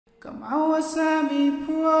My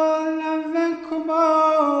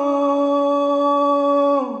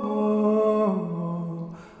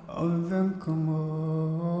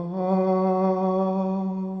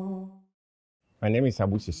name is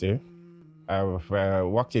Abu Sesay. I've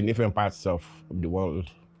worked in different parts of the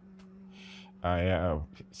world. I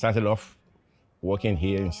started off working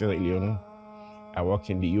here in Sierra Leone. I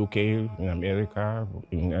worked in the UK, in America,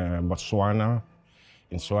 in Botswana,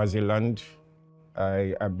 in Swaziland.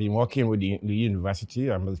 I've been working with the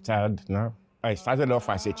university. I'm retired now. I started off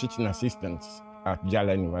as a teaching assistant at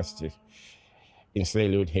Jala University in Sierra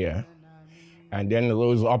Leone here, and then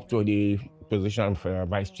rose up to the position of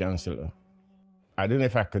Vice Chancellor. I don't know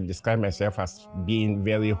if I could describe myself as being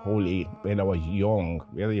very holy when I was young,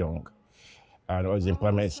 very young. And I was in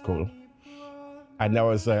primary school. And there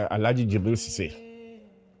was Ahmadi Sesay,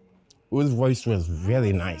 whose voice was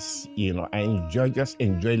very nice. I just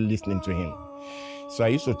enjoyed listening to him. So I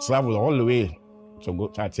used to travel all the way to go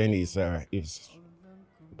to attend his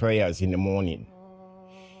prayers in the morning,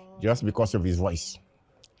 just because of his voice.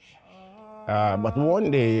 But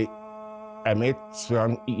one day, I met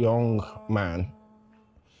some young man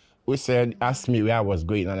who asked me where I was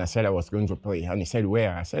going, and I said I was going to pray. And he said,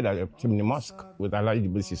 where? I said, I'm in the mosque with Ahmadi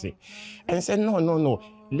Sesay. And he said, no,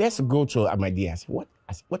 let's go to Ahmadiyyat.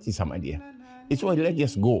 I said, what is Ahmadiyyat? He said, well, let's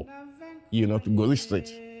just go, to Gori Street.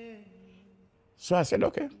 So I said,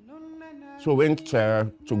 okay. So we went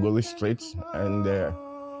to Gori Street, and there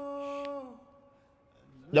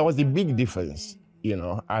was a big difference.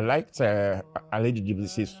 I liked Ahmadi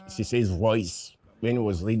Sesay's voice when he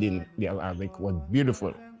was reading the Arabic. Was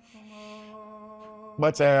beautiful.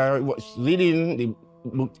 But I was reading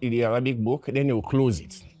the Arabic book, then he would close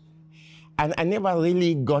it. And I never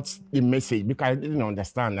really got the message because I didn't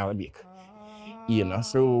understand Arabic,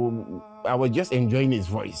 So I was just enjoying his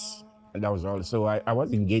voice, and that was all. So I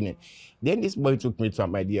wasn't gaining. Then this boy took me to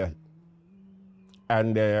Ahmadiyyat.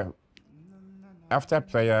 And after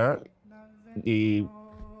prayer, the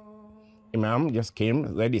Imam just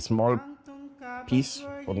came, read a small piece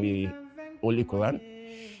from the Holy Quran,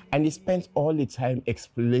 and he spent all the time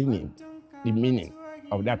explaining the meaning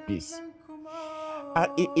of that piece.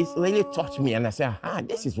 And it really touched me, and I said,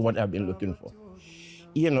 this is what I've been looking for.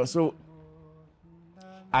 So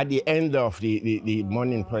at the end of the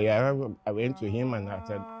morning prayer, I went to him and I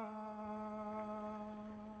said,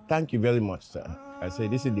 thank you very much, sir. I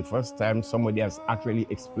said, this is the first time somebody has actually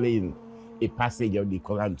explained a passage of the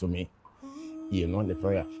Quran to me, the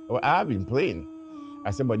prayer. Well, I've been praying.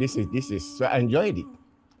 I said, but this is, so I enjoyed it.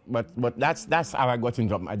 But that's how I got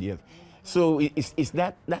into Ahmadiyyat. So it's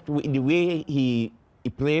that way, the way he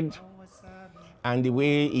played and the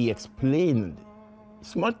way he explained a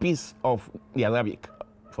small piece of the Arabic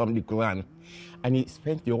from the Quran, and he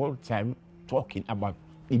spent the whole time talking about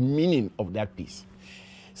the meaning of that piece.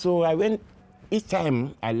 So each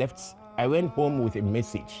time I left, I went home with a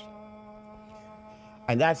message,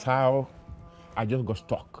 and that's how I just got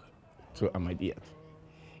stuck to Ahmadiyyat.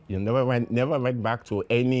 Never went back to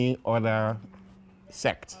any other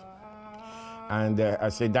sect. And I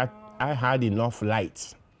said that I had enough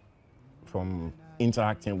light from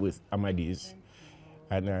interacting with Ahmadis.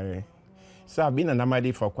 And so I've been an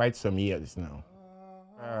Ahmadi for quite some years now.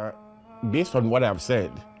 Based on what I've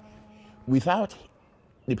said, without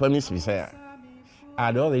the promised Messiah,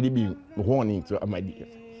 I'd already been born into Ahmadiyyat.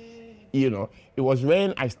 It was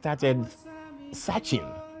when I started searching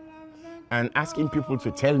and asking people to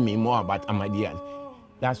tell me more about Ahmadiyyat.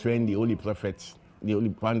 That's when the Holy Prophet, the Holy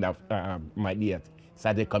Prophet of Ahmadiyyat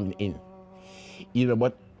started coming in.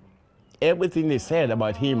 But everything they said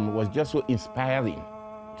about him was just so inspiring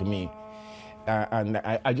to me. And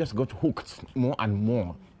I just got hooked more and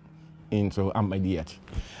more into Ahmadiyyat.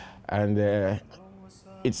 And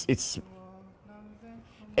it's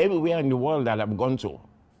everywhere in the world that I've gone to,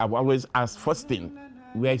 I've always asked first thing,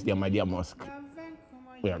 where is the Ahmadiyya mosque?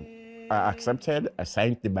 Well, I accepted, I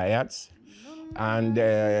signed the bayats, and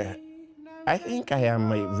I think I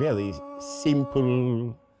am a very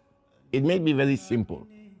simple, it made me very simple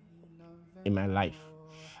in my life.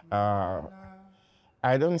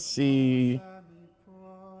 I don't see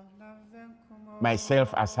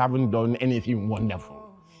myself as having done anything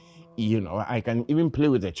wonderful. I can even play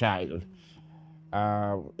with a child.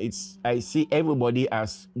 I see everybody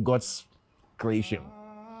as God's creation.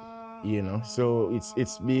 So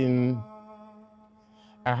it's been,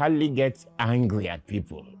 I hardly get angry at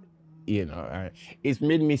people, it's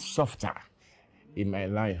made me softer in my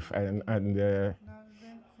life, and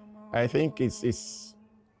I think it's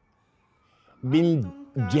being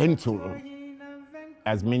gentle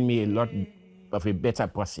has made me a lot of a better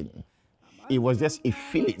person. it was just a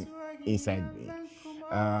feeling inside me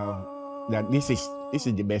that this is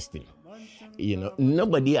the best thing. You know,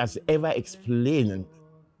 nobody has ever explained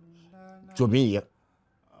to me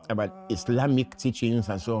about Islamic teachings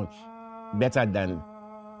and so on better than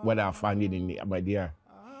what I found it in the Ahmadiyya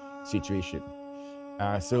situation.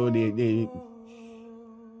 So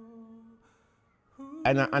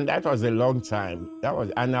and that was a long time.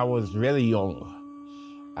 And I was very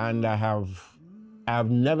young, and I've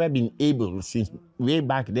never been able, since way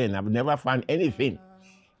back then, I've never found anything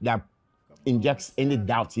that injects any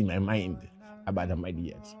doubt in my mind about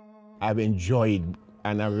Ahmadiyyat. I've enjoyed,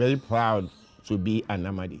 and I'm very proud to be an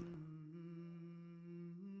Ahmadi.